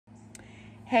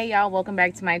Hey y'all, welcome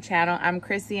back to my channel. I'm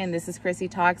Chrissy and this is Chrissy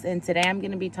Talks, and today I'm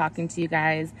going to be talking to you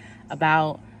guys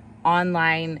about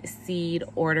online seed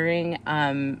ordering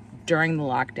during the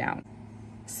lockdown.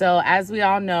 So as we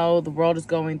all know, the world is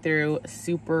going through a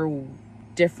super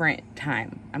different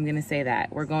time. I'm going to say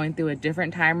that. We're going through a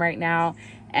different time right now,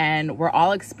 and we're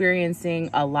all experiencing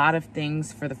a lot of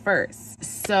things for the first.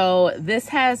 So this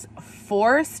has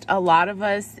forced a lot of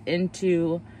us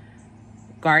into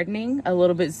gardening a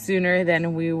little bit sooner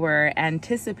than we were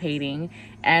anticipating.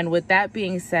 And with that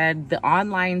being said, the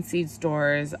online seed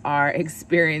stores are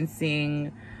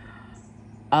experiencing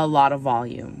a lot of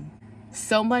volume.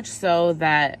 So much so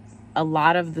that a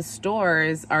lot of the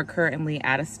stores are currently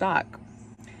out of stock.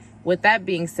 With that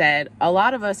being said, a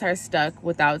lot of us are stuck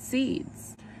without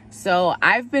seeds. So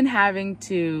I've been having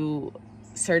to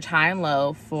search high and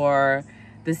low for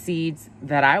the seeds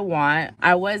that I want.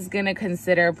 I was gonna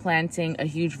consider planting a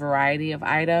huge variety of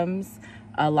items,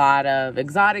 a lot of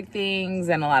exotic things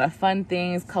and a lot of fun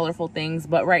things, colorful things.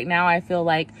 But right now I feel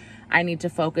like I need to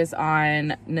focus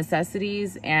on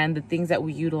necessities and the things that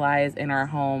we utilize in our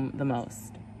home the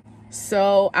most.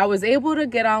 So I was able to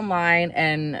get online,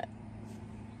 and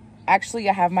actually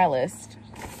I have my list.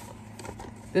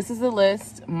 This is the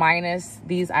list minus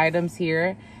these items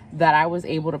here that I was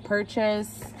able to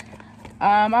purchase.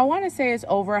 I want to say it's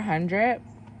over 100.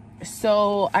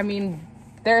 So, I mean,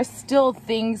 there's still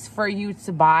things for you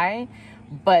to buy,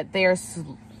 but they're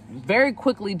very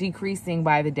quickly decreasing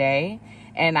by the day.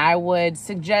 And I would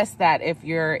suggest that if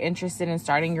you're interested in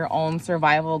starting your own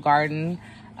survival garden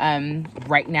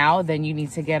right now, then you need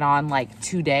to get on like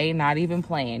today, not even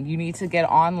playing. You need to get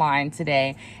online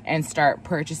today and start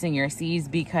purchasing your seeds,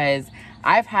 because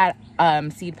I've had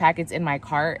seed packets in my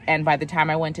cart, and by the time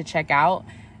I went to check out,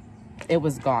 it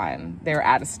was gone. They were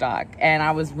out of stock, and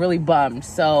I was really bummed.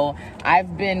 So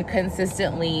I've been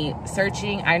consistently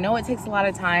searching. I know it takes a lot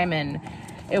of time, and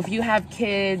if you have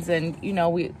kids, and you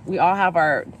know, we all have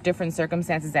our different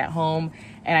circumstances at home,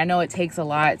 and I know it takes a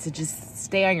lot to just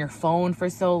stay on your phone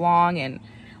for so long, and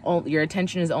your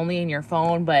attention is only in your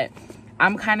phone. But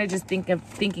I'm kind of just thinking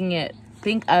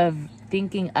of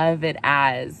it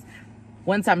as,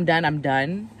 once I'm done, I'm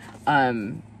done.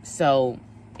 So,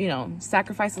 you know,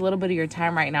 sacrifice a little bit of your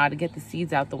time right now to get the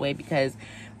seeds out the way, because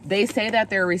they say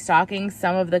that they're restocking.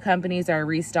 Some of the companies are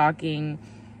restocking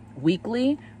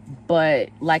weekly, but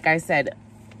like I said,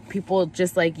 people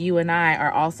just like you and I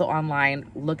are also online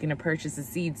looking to purchase the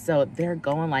seeds. So they're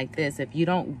going like this. If you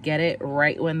don't get it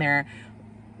right when they're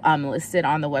listed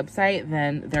on the website,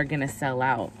 then they're gonna sell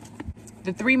out.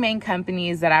 The three main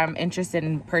companies that I'm interested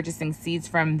in purchasing seeds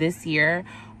from this year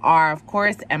are, of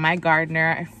course, My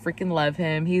Gardener. I freaking love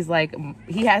him. He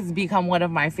has become one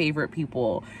of my favorite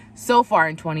people so far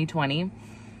in 2020.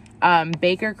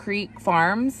 Baker Creek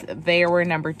Farms, they were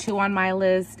number 2 on my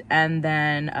list. And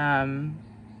then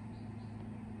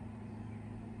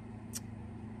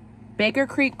Baker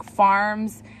Creek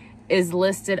Farms is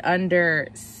listed under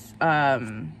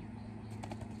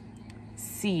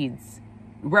seeds,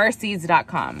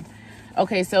 rareseeds.com.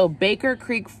 Okay, so Baker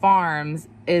Creek Farms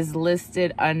is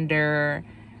listed under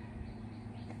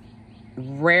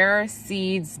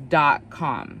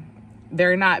rareseeds.com.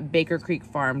 They're not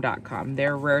bakercreekfarm.com.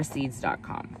 They're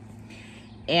rareseeds.com.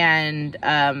 And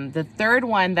the third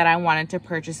one that I wanted to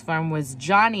purchase from was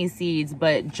Johnny Seeds,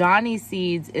 but Johnny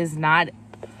Seeds is not,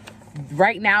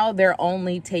 right now they're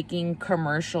only taking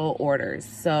commercial orders.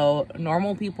 So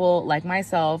normal people like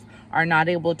myself are not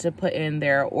able to put in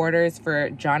their orders for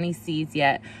Johnny Seeds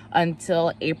yet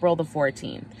until April the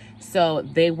 14th. So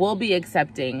they will be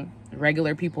accepting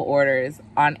regular people orders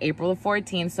on April the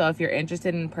 14th. So if you're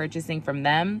interested in purchasing from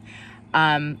them,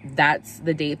 that's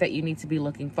the date that you need to be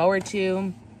looking forward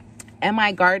to.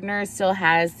 My Gardener still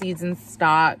has seeds in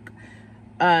stock.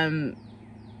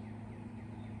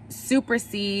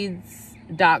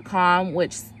 Superseeds.com,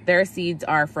 which their seeds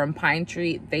are from Pine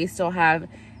Tree, they still have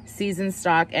seeds in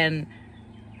stock. And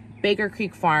Baker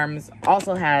Creek Farms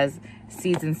also has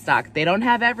seeds in stock. They don't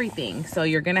have everything, so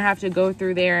you're gonna have to go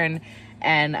through there and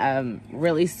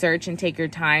really search and take your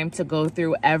time to go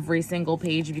through every single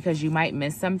page, because you might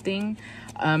miss something.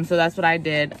 So that's what I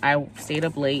did. I stayed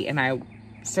up late and I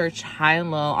searched high and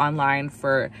low online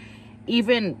for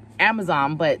even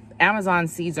Amazon, but Amazon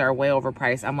seeds are way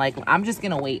overpriced. I'm like, I'm just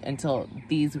gonna wait until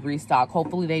these restock.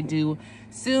 Hopefully they do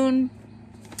soon.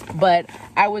 But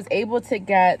I was able to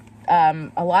get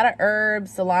a lot of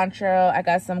herbs, cilantro. I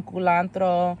got some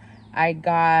culantro. I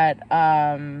got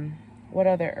what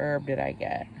other herb did I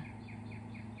get?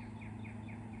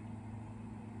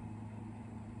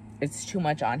 It's too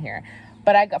much on here.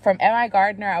 But I got from MI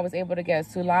Gardener, I was able to get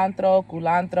cilantro,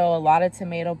 culantro, a lot of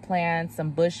tomato plants,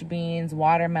 some bush beans,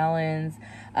 watermelons,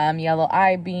 yellow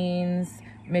eye beans,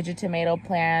 midget tomato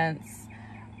plants.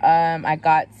 I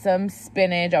got some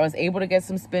spinach. I was able to get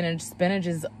some spinach. Spinach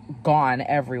is gone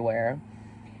everywhere,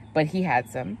 but he had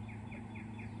some.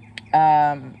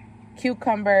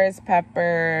 Cucumbers,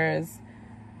 peppers.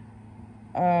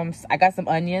 I got some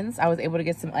onions. I was able to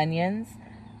get some onions.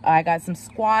 I got some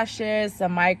squashes,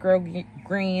 some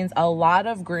microgreens, a lot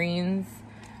of greens.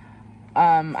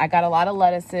 I got a lot of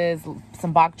lettuces,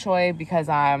 some bok choy because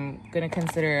I'm going to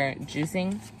consider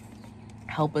juicing.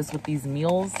 Help us with these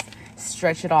meals.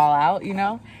 Stretch it all out, you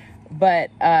know. But,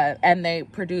 and they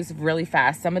produce really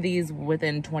fast. Some of these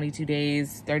within 22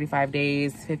 days, 35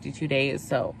 days, 52 days.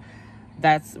 So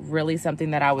that's really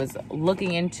something that I was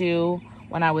looking into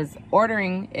when I was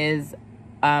ordering is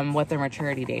what their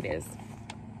maturity date is.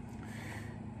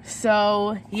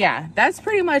 So yeah, that's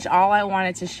pretty much all I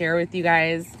wanted to share with you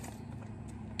guys.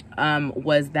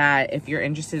 Was that if you're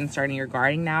interested in starting your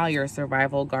gardening now, your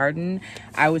survival garden,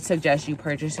 I would suggest you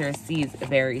purchase your seeds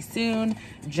very soon.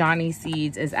 Johnny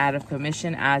Seeds is out of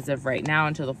commission as of right now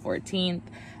until the 14th.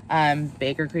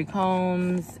 Baker Creek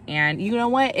Homes, and you know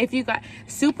what? If you got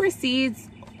Super Seeds,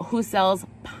 who sells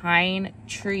pine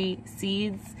tree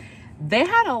seeds, they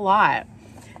had a lot.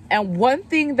 And one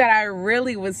thing that I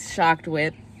really was shocked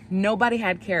with, nobody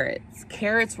had carrots.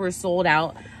 Carrots were sold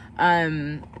out.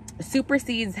 Super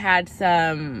Seeds had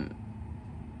some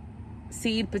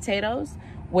seed potatoes,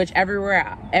 which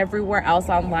everywhere else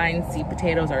online, seed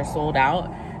potatoes are sold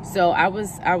out. So I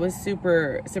was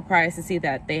super surprised to see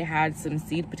that they had some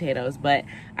seed potatoes, but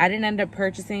I didn't end up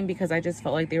purchasing because I just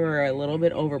felt like they were a little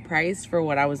bit overpriced for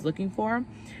what I was looking for.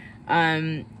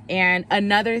 And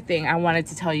another thing I wanted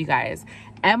to tell you guys,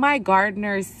 MI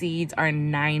Gardener seeds are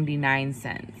 99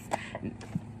 cents.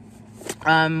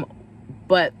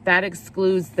 But that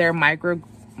excludes their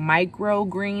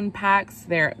microgreen packs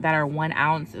that are 1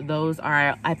 ounce. Those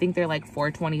are, I think they're like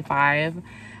 $4.25,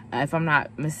 if I'm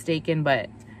not mistaken. But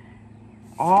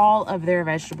all of their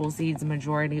vegetable seeds,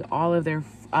 majority, all of their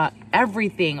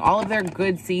everything, all of their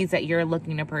good seeds that you're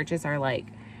looking to purchase are like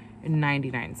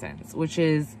 99 cents, which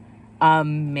is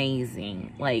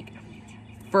amazing. Like,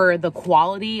 for the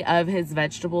quality of his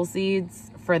vegetable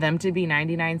seeds, for them to be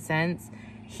 99 cents,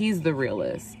 he's the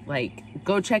realest. Like,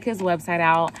 go check his website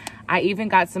out. I even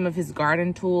got some of his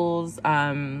garden tools,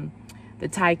 the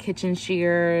Thai kitchen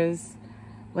shears.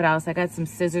 What else? I got some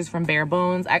scissors from Bare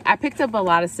Bones. I picked up a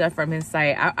lot of stuff from his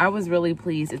site. I was really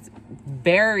pleased. It's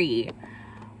very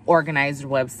organized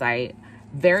website,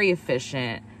 very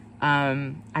efficient.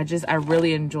 I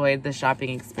really enjoyed the shopping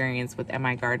experience with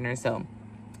MI Gardener. So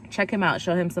check him out,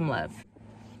 show him some love.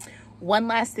 One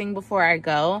last thing before I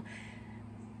go.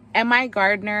 MI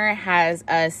Gardener has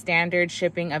a standard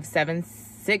shipping of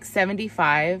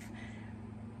 $6.75.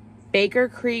 Baker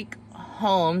Creek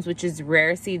Homes, which is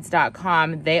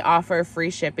rareseeds.com, they offer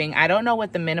free shipping. I don't know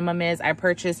what the minimum is. I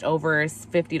purchased over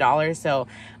 $50, so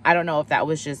I don't know if that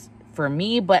was just for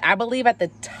me, but I believe at the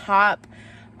top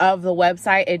of the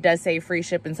website it does say free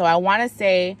shipping. So I want to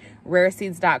say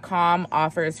rareseeds.com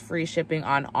offers free shipping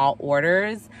on all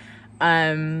orders.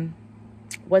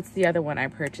 What's the other one I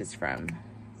purchased from?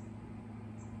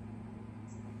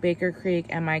 Baker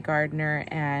Creek, MI Gardener,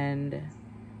 and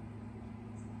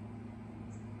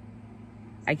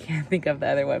I can't think of the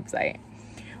other website.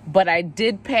 But I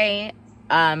did pay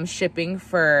shipping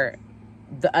for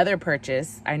the other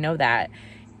purchase. I know that.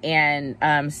 And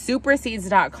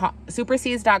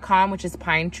superseeds.com, which is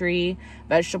pine tree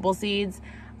vegetable seeds,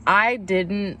 I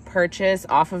didn't purchase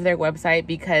off of their website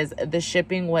because the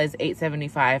shipping was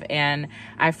 $8.75, and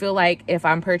I feel like if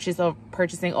I'm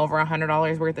purchasing over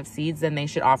 $100 worth of seeds, then they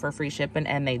should offer free shipping,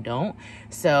 and they don't.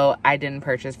 So I didn't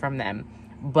purchase from them.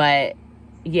 But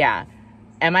yeah,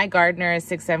 MI Gardener is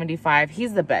 $6.75.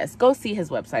 He's the best. Go see his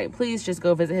website. Please just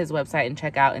go visit his website and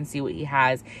check out and see what he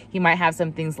has. He might have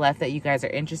some things left that you guys are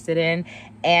interested in.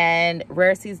 And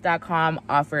rareseeds.com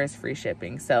offers free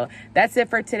shipping. So that's it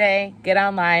for today. Get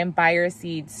online, buy your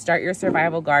seeds, start your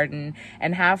survival garden,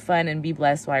 and have fun and be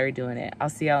blessed while you're doing it. I'll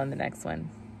see y'all in the next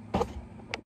one.